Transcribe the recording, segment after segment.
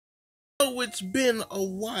So it's been a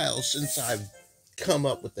while since I've come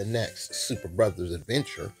up with the next Super Brothers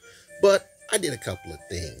adventure, but I did a couple of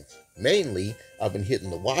things. Mainly, I've been hitting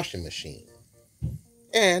the washing machine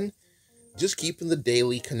and just keeping the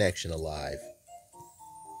daily connection alive.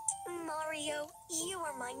 Mario, you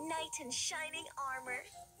are my knight in shining armor.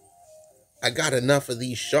 I got enough of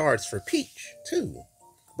these shards for Peach, too,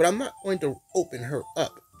 but I'm not going to open her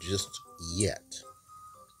up just yet.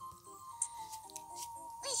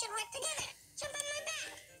 We should work together. Jump on my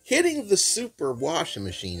back. Hitting the super washing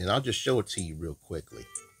machine, and I'll just show it to you real quickly.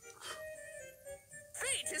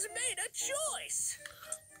 Fate has made a choice.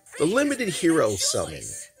 The limited hero summon.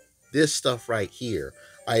 This stuff right here,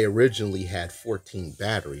 I originally had 14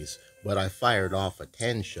 batteries, but I fired off a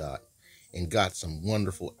 10 shot and got some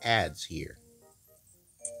wonderful ads here.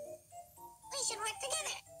 We should work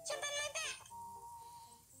together. Jump on my back.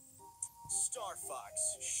 Star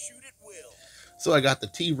Fox, shoot at will. So I got the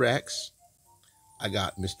T-Rex, I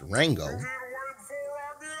got Mr. Rango,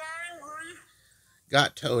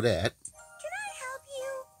 got Toadette. Can I help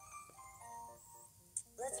you?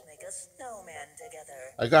 Let's make a snowman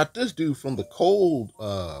together. I got this dude from the cold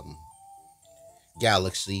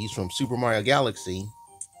galaxies from Super Mario Galaxy,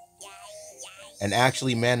 and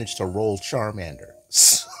actually managed to roll Charmander.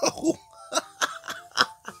 So,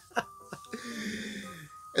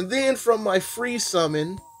 and then from my free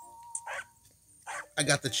summon, I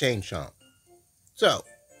got the Chain Chomp. So,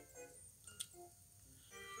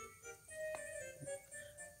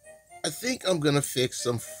 I think I'm gonna fix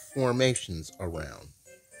some formations around.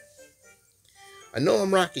 I know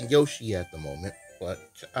I'm rocking Yoshi at the moment, but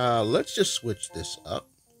let's just switch this up.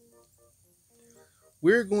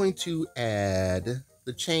 We're going to add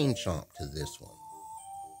the Chain Chomp to this one.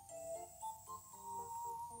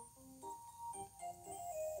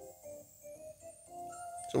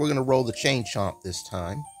 So we're going to roll the Chain Chomp this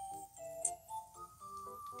time.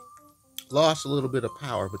 Lost a little bit of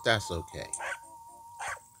power, but that's okay.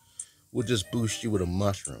 We'll just boost you with a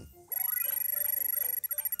mushroom.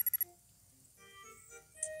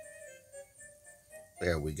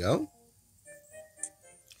 There we go.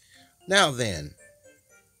 Now then.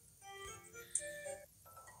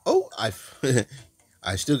 Oh,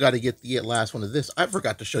 I still got to get the last one of this. I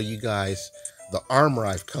forgot to show you guys the armor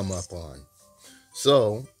I've come up on.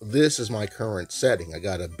 So this is my current setting. I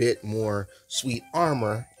got a bit more sweet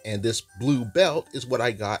armor, and this blue belt is what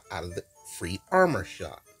I got out of the free armor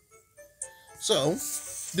shop. So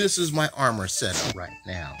this is my armor setup right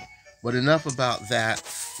now. But enough about that.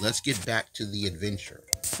 Let's get back to the adventure.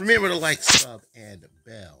 Remember to like, sub, and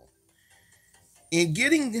bell.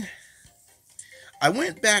 I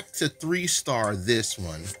went back to 3-star this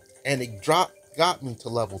one, and it got me to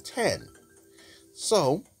level 10.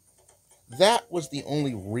 So that was the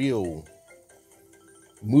only real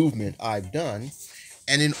movement I've done.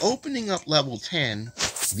 And in opening up level 10,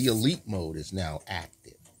 the elite mode is now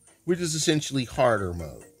active, which is essentially harder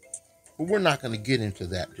mode. But we're not going to get into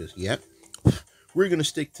that just yet. We're going to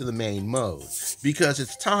stick to the main mode because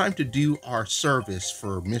it's time to do our service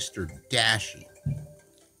for Mr. Dashy.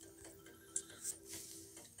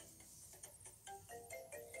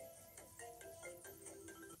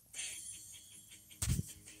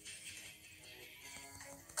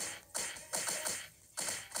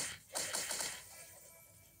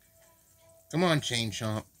 Come on, Chain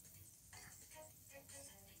Chomp.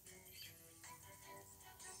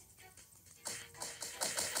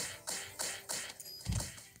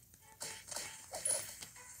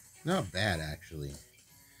 Not bad, actually.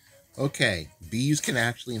 Okay, bees can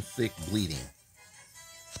actually inflict bleeding.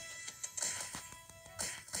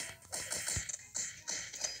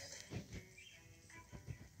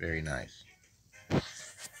 Very nice.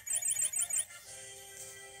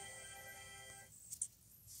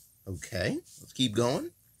 Okay, let's keep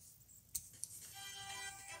going.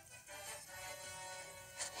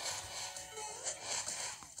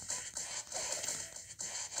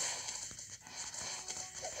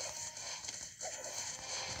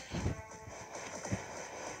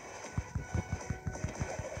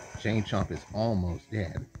 Chain Chomp is almost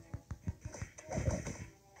dead.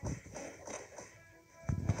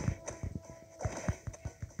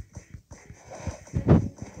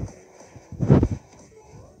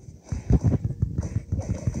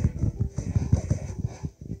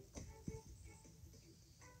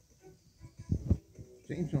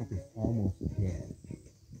 Chain Chomp is almost dead.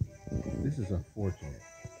 This is unfortunate.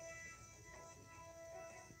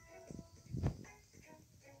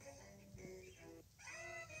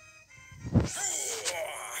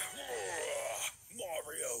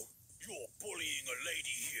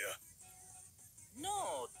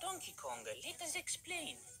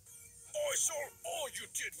 I saw all you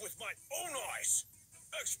did with my own eyes.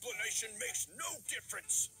 Explanation makes no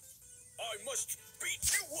difference. I must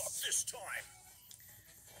beat you up this time.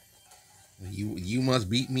 You must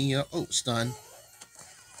beat me up. Oh, stun.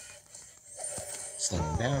 Slow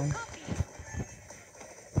him down.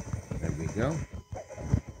 There we go.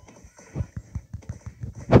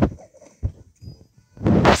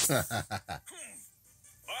 I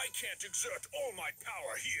can't exert all my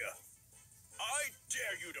power here. I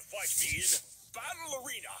dare you to fight me in Battle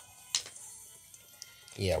Arena.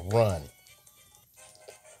 Yeah, run.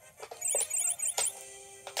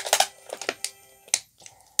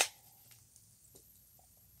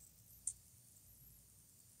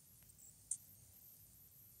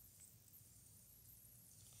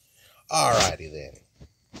 Alrighty then.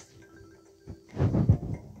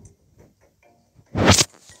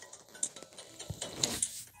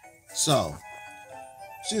 So,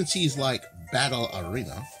 since he's like Battle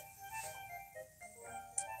Arena,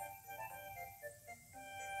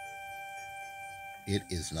 it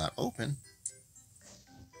is not open.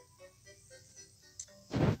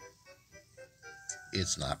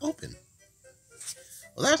 It's not open.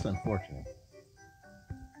 Well, that's unfortunate.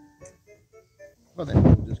 Well, then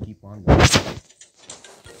we'll just keep on going.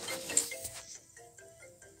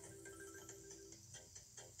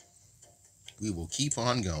 We will keep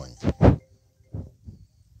on going.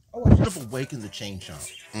 Oh, I should have awakened the Chain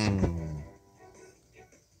Chomp.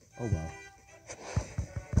 Oh well.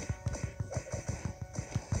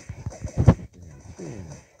 There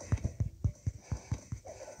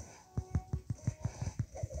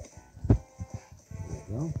we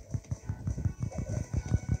go.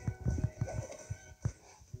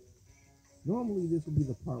 Normally this would be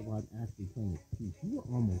the part where I'm actually playing with Peach. You are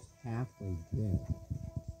almost halfway dead.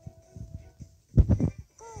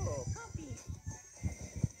 Oh, puppy.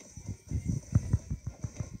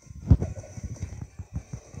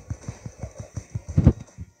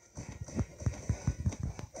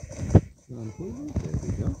 There we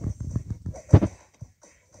go.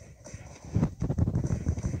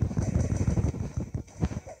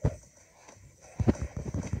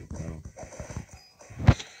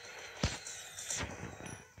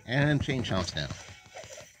 And Chain Chomp's down.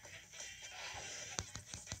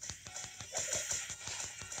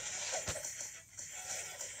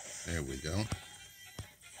 There we go.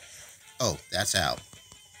 Oh, that's out.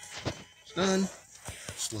 Stun.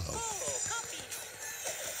 Slow.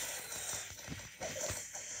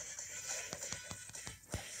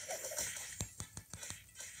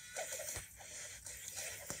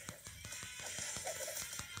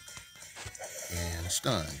 And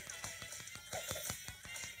stun.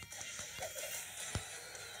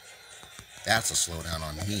 That's a slowdown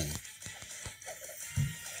on me.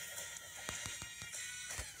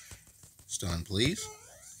 Stun, please.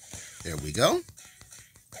 There we go.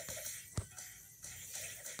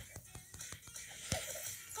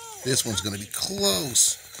 This one's going to be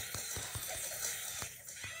close.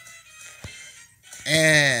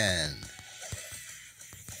 And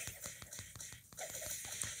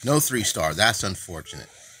no 3-star. That's unfortunate.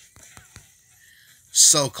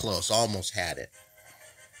 So close. Almost had it.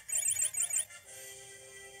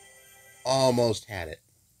 Almost had it.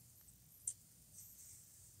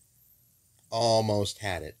 Almost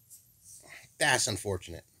had it. That's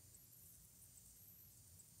unfortunate.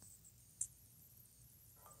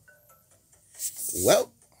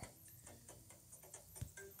 Well,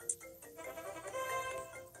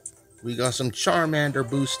 we got some Charmander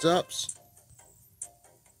boost ups.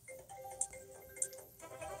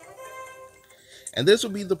 And this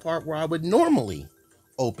would be the part where I would normally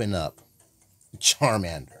open up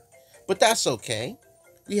Charmander. But that's okay.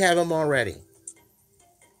 We have him already.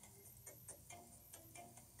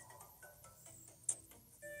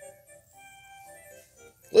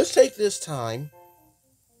 Let's take this time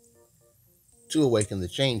to awaken the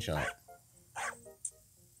Chain Chomp.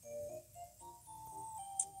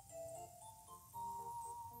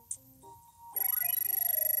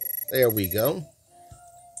 There we go.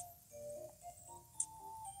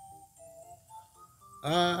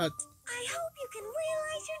 I hope you can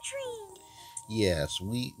realize your dream. Yes,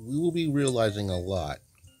 we will be realizing a lot.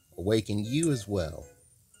 Awaken you as well.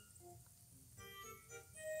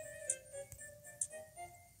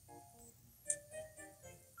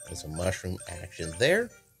 There's a mushroom action there.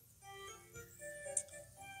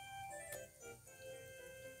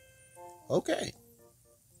 Okay.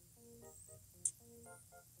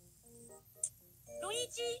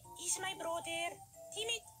 Luigi is my brother,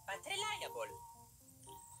 timid but reliable.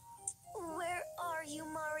 Where are you,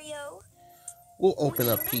 Mario? We'll open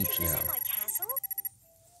Would up you like Peach to visit now. my castle?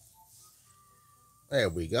 There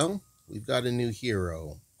we go. we've got a new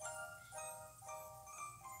hero.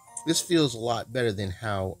 This feels a lot better than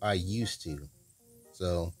how I used to.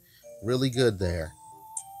 So, really good there.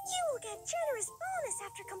 You will get generous bonus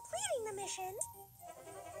after completing the mission.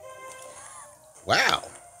 Wow,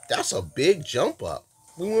 that's a big jump up.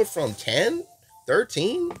 We went from 10,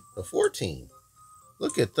 13 to 14.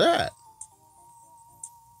 Look at that.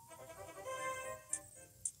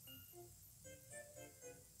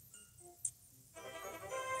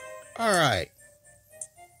 All right.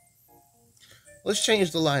 Let's change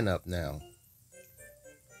the lineup now.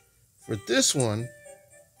 For this one,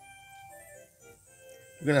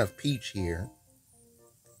 we're going to have Peach here.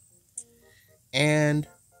 And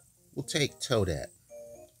we'll take Toadette.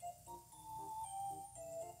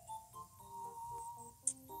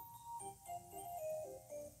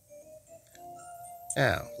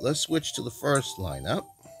 Now, let's switch to the first lineup.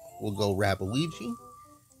 We'll go Rabuigi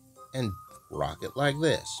and rock it like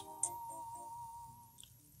this.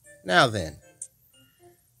 Now then,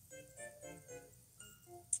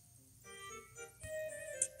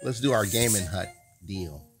 let's do our Gaming Hut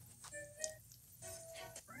deal.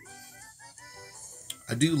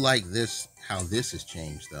 I do like this, how this has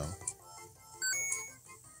changed though.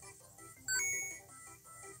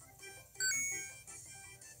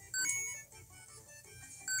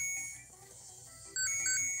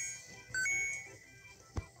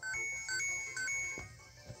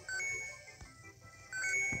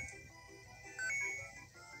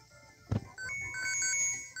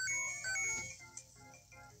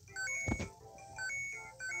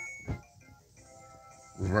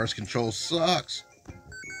 Reverse control sucks.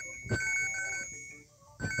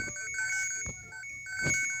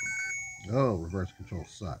 Oh, reverse control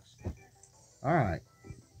sucks. All right.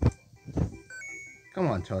 Come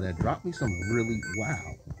on, Toadette. Drop me some really...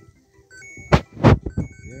 Wow. There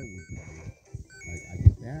we go. I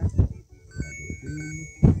get that. I get these.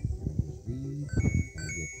 I get these. I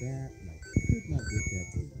get that. And I could not get that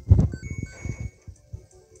thing.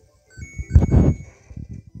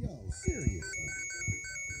 Yo, seriously.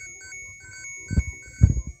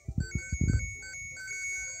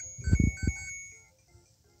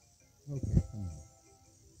 Okay, come on.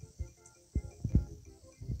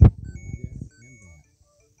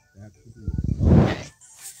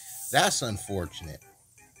 That's unfortunate.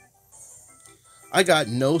 I got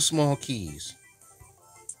no small keys.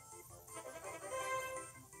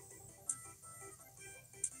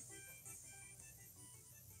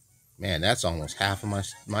 Man, that's almost half of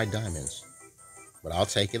my diamonds. But I'll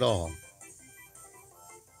take it all.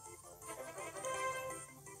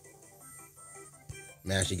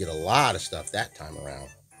 Managed to get a lot of stuff that time around.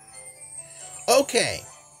 Okay.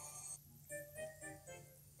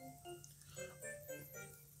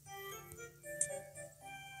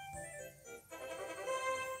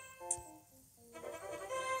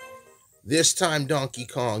 This time, Donkey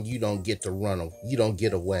Kong, you don't get to run. You don't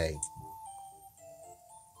get away.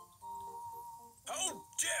 How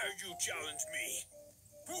dare you challenge me?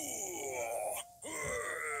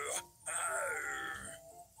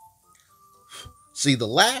 See, the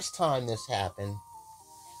last time this happened,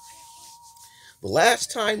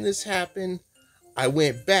 I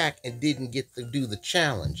went back and didn't get to do the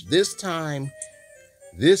challenge. This time.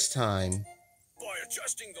 By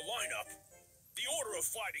adjusting the lineup, the order of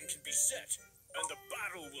fighting can be set, and the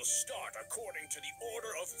battle will start according to the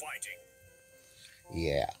order of fighting.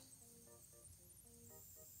 Yeah.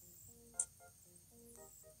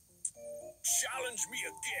 Challenge me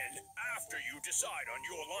again after you decide on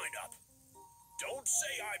your lineup. Don't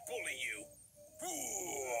say I bully you.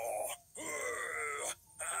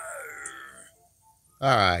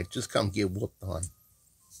 Alright, just come get whooped on.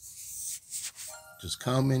 Just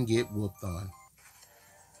come and get whooped on.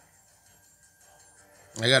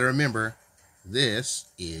 I gotta remember, this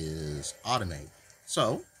is automate.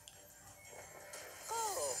 So,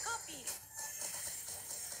 Copy.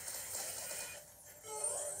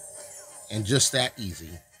 and just that easy.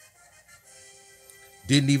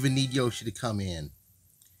 Didn't even need Yoshi to come in.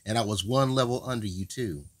 And I was one level under you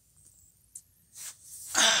too.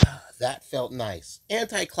 Ah, that felt nice.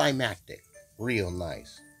 Anticlimactic. Real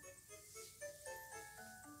nice.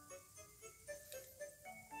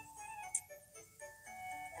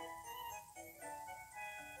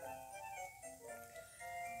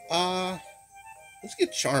 Let's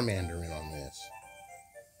get Charmander in on this.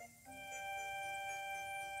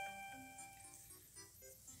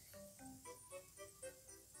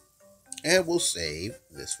 And we'll save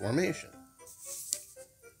this formation.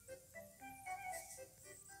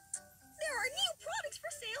 There are new products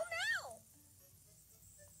for sale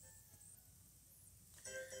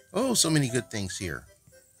now. Oh, so many good things here.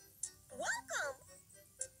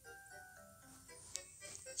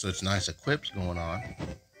 Such nice equips going on.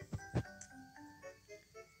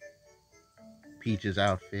 Peach's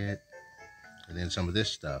outfit. And then some of this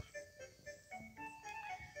stuff.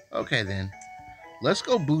 Okay then. Let's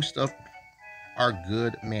go boost up our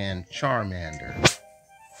good man Charmander.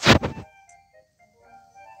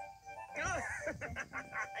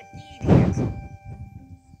 Idiot.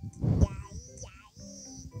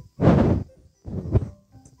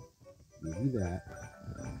 Give you that.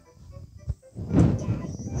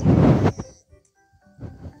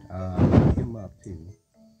 Pick him up too.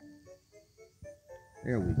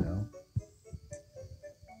 There we go.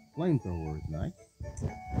 Flamethrower is nice.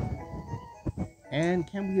 And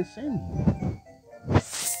can we ascend you?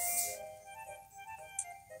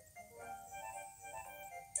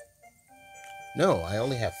 No, I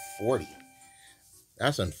only have 40.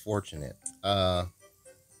 That's unfortunate. Can I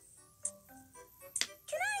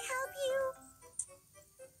help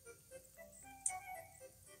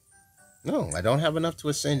you? No, I don't have enough to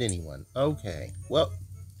ascend anyone. Okay. Well,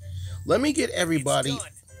 let me get everybody.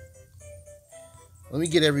 Let me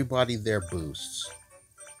get everybody their boosts.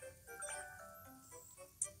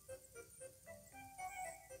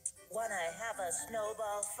 Wanna have a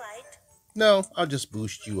snowball fight? No, I'll just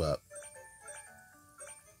boost you up.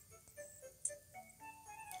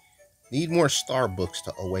 Need more star books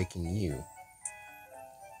to awaken you.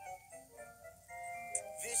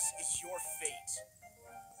 This is your fate.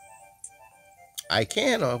 I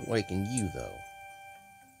can awaken you, though.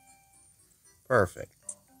 Perfect.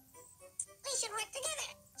 We should work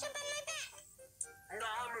together. Jump on my back.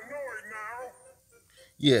 I'm annoyed now.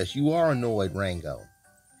 Yes, you are annoyed, Rango.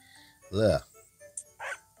 Ugh.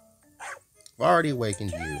 I've already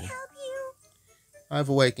awakened Can I you. help you? I've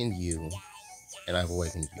awakened you. And I've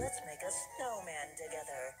awakened you. Let's make a snowman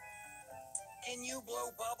together. Can you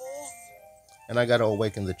blow bubbles? And I gotta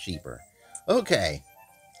awaken the cheaper. Okay.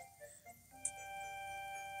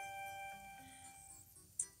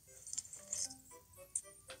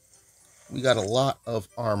 We got a lot of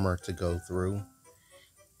armor to go through.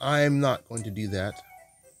 I'm not going to do that.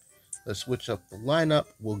 Let's switch up the lineup.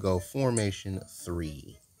 We'll go formation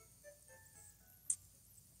 3.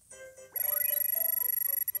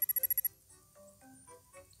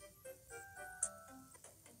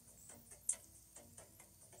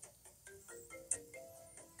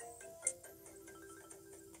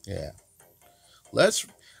 Yeah.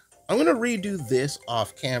 I'm going to redo this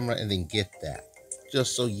off camera and then get that.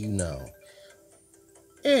 Just so you know.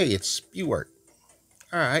 Hey, it's Spewart.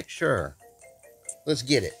 Alright, sure. Let's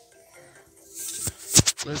get it.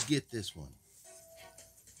 Let's get this one.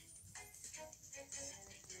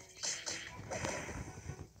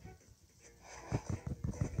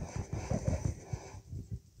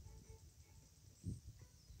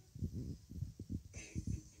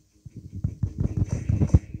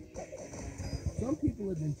 Some people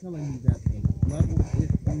have been telling me that the level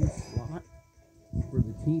 15 slot for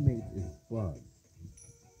the teammates is bugged.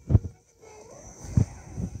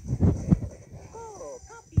 Oh,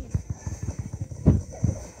 puppies.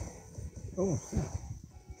 Oh, snap.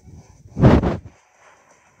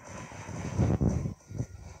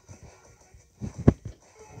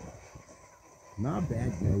 Not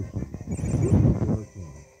bad, Yoshi. Good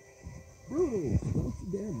working. Brutal. Don't you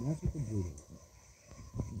dare mess with the Brutal.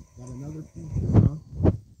 Got another piece, huh?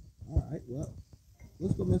 Alright, well,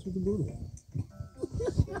 let's go mess with the Brutal.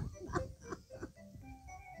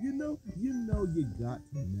 You know you got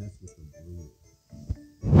to mess with the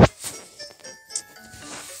Brutal.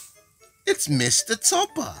 It's Mr.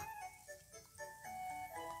 Topper.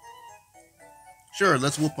 Sure,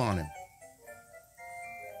 let's whoop on him.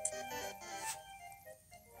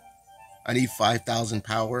 I need 5,000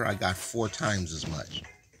 power. I got 4 times as much.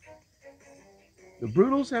 The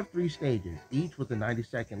Brutals have 3 stages, each with a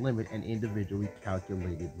 90-second limit and individually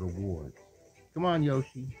calculated rewards. Come on,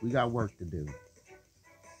 Yoshi. We got work to do.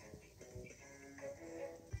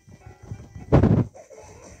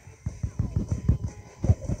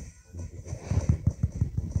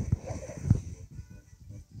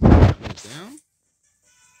 Down.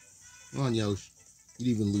 Come on, Yoshi. You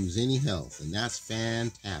didn't even lose any health, and that's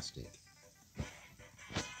fantastic.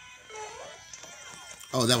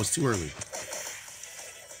 Oh, that was too early.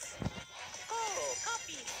 Oh,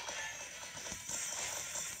 puppies.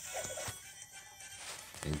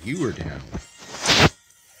 And you were down.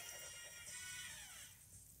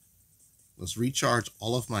 Let's recharge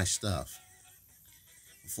all of my stuff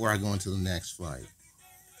before I go into the next fight.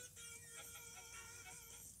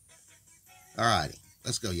 Alrighty,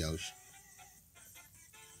 let's go, Yosh.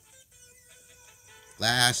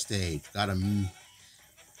 Last stage. Gotta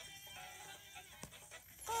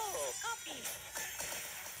Oh, puppies.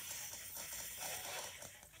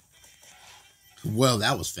 Well,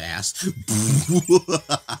 that was fast.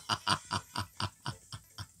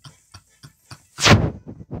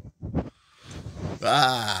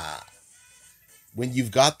 Ah, when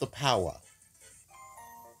you've got the power.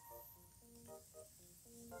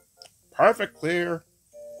 Perfect clear.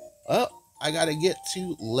 Oh, I gotta get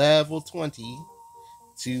to level 20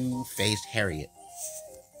 to face Harriet.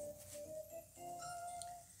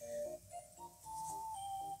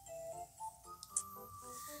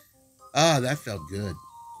 Ah, that felt good.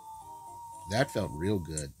 That felt real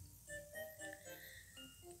good.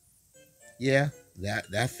 Yeah,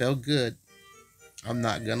 that felt good. I'm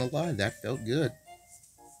not gonna lie, that felt good.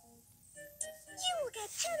 You will get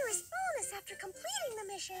generous bonus after completing the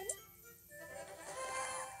mission.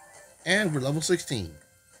 And we're level 16.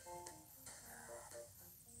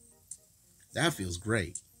 That feels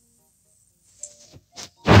great.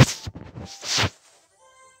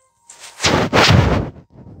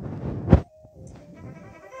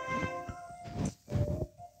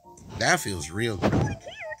 That feels real good. Click here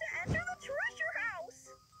to enter the treasure house.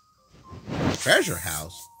 Treasure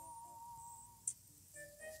house?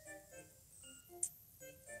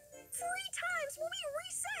 3 times will be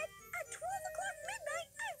reset at 12 o'clock midnight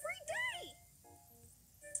every day.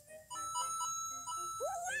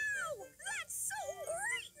 Wow, that's so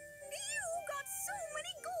great! You got so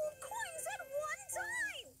many gold coins at one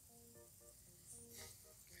time.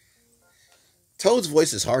 Toad's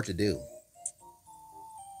voice is hard to do.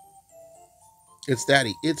 It's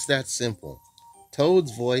that simple.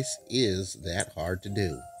 Toad's voice is that hard to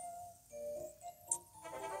do.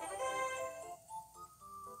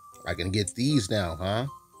 I can get these now, huh?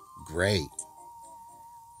 Great.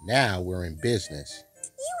 Now we're in business.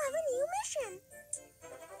 You have a new mission.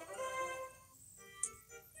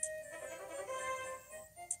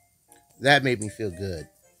 That made me feel good.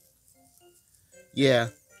 Yeah,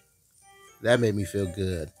 that made me feel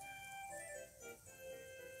good.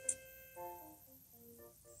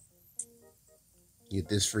 Get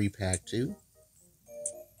this free pack too.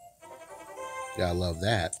 Gotta love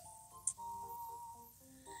that.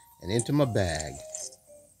 And into my bag.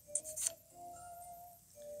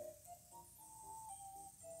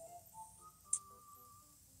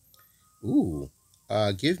 Ooh,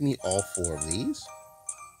 give me all 4 of these.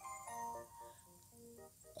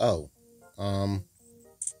 Oh,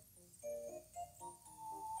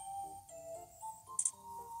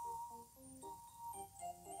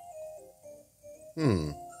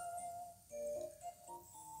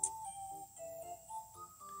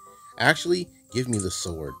 Actually, give me the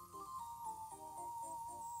sword.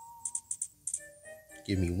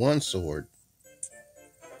 Give me 1 sword.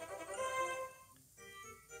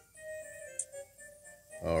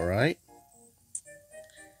 All right.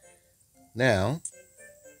 Now,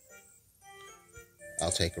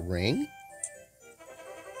 I'll take a ring.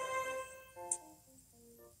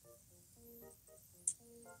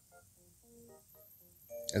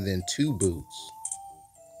 And then 2 boots.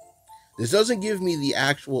 This doesn't give me the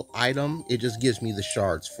actual item, it just gives me the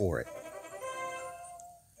shards for it.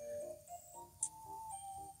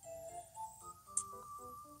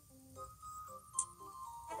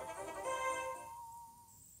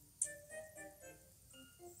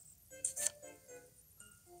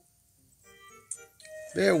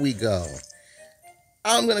 There we go.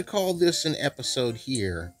 I'm going to call this an episode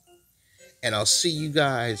here. And I'll see you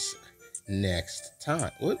guys next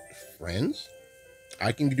time. What? Friends?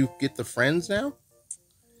 I can get the friends now?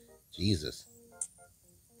 Jesus.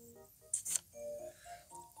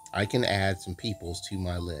 I can add some peoples to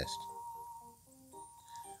my list.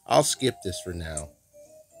 I'll skip this for now.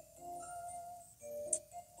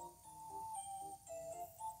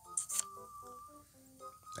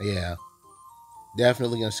 Yeah.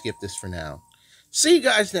 Definitely going to skip this for now. See you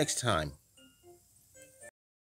guys next time.